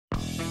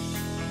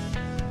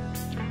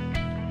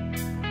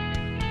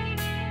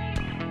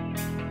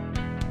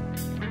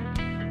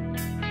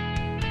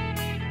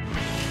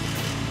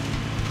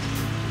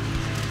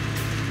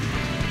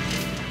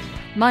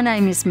My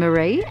name is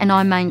Marie and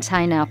I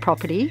maintain our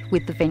property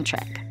with the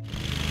Ventrac.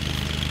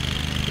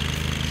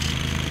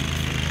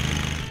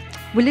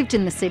 We lived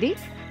in the city,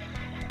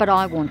 but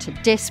I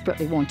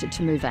desperately wanted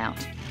to move out.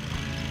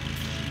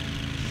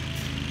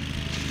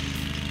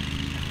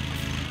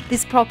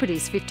 This property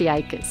is 50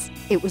 acres.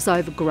 It was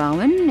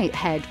overgrown, it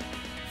had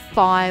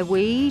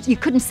fireweed, you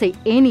couldn't see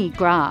any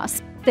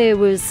grass. There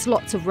was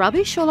lots of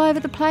rubbish all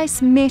over the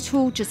place,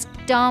 metal just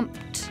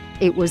dumped.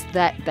 It was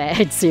that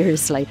bad,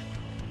 seriously.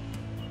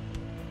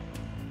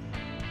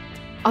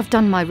 I've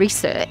done my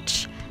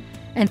research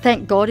and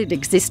thank God it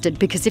existed,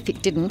 because if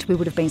it didn't, we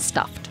would have been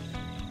stuffed.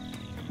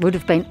 We would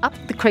have been up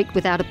the creek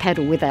without a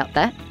paddle without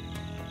that,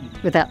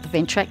 without the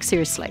Ventrac,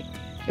 seriously.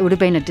 It would have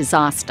been a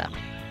disaster,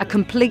 a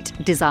complete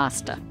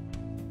disaster.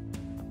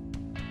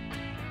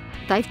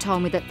 They've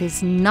told me that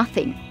there's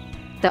nothing,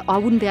 that I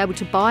wouldn't be able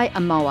to buy a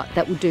mower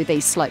that will do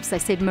these slopes. They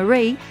said,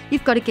 Marie,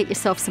 you've got to get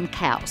yourself some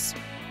cows.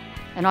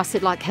 And I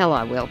said, like hell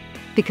I will,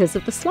 because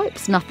of the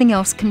slopes. Nothing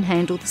else can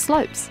handle the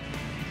slopes.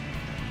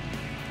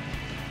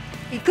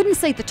 You couldn't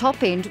see the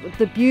top end,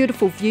 the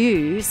beautiful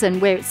views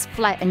and where it's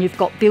flat and you've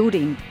got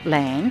building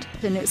land.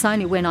 And it was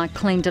only when I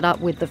cleaned it up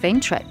with the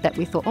Ventrac that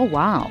we thought, oh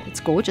wow, it's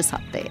gorgeous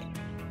up there.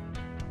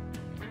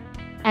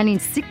 And in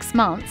 6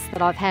 months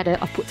that I've had it,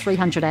 I've put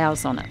 300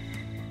 hours on it.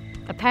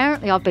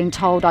 Apparently I've been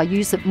told I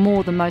use it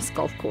more than most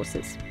golf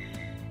courses.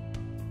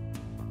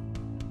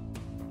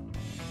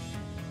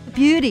 The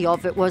beauty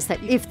of it was that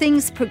if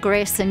things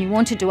progress and you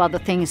want to do other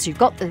things, you've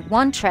got the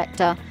one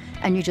tractor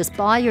and you just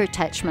buy your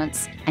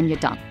attachments and you're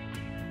done.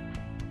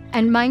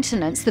 And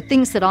maintenance, the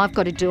things that I've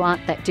got to do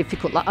aren't that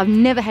difficult. Like, I've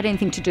never had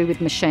anything to do with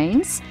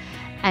machines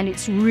and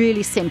it's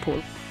really simple.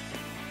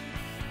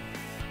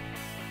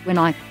 When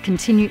I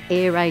continue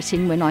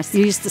aerating, when I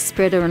use the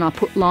spreader and I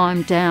put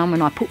lime down,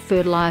 when I put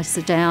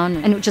fertilizer down,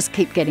 and it'll just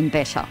keep getting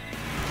better.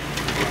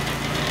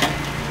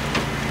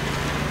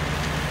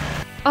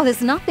 Oh,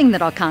 there's nothing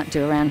that I can't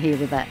do around here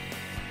with that.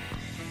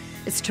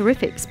 It's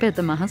terrific, it's better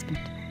than my husband.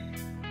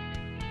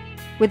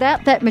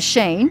 Without that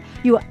machine,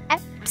 you are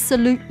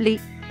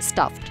absolutely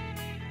stuffed.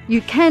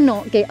 You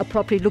cannot get a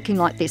property looking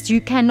like this. You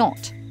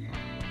cannot.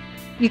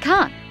 You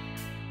can't.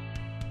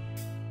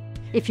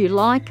 If you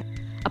like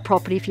a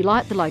property, if you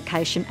like the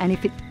location, and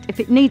if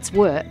it needs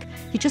work,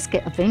 you just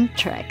get a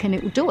Ventrac and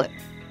it will do it.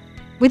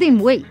 Within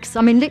weeks,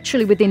 I mean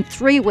literally within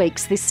 3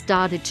 weeks, this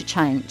started to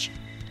change.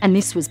 And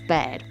this was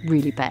bad,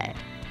 really bad.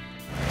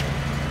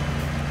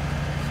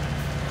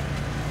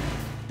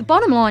 The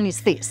bottom line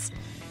is this.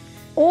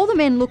 All the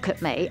men look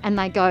at me and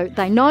they go,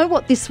 they know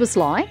what this was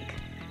like.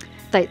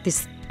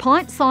 This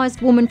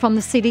pint-sized woman from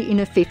the city in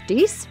her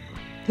 50s,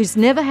 who's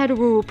never had a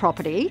rural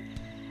property,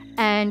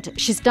 and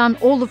she's done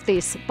all of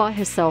this by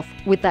herself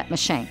with that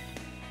machine.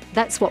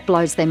 That's what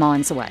blows their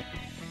minds away.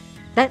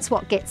 That's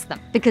what gets them.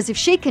 Because if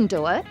she can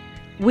do it,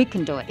 we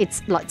can do it.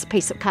 It's like it's a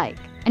piece of cake.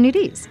 And it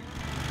is.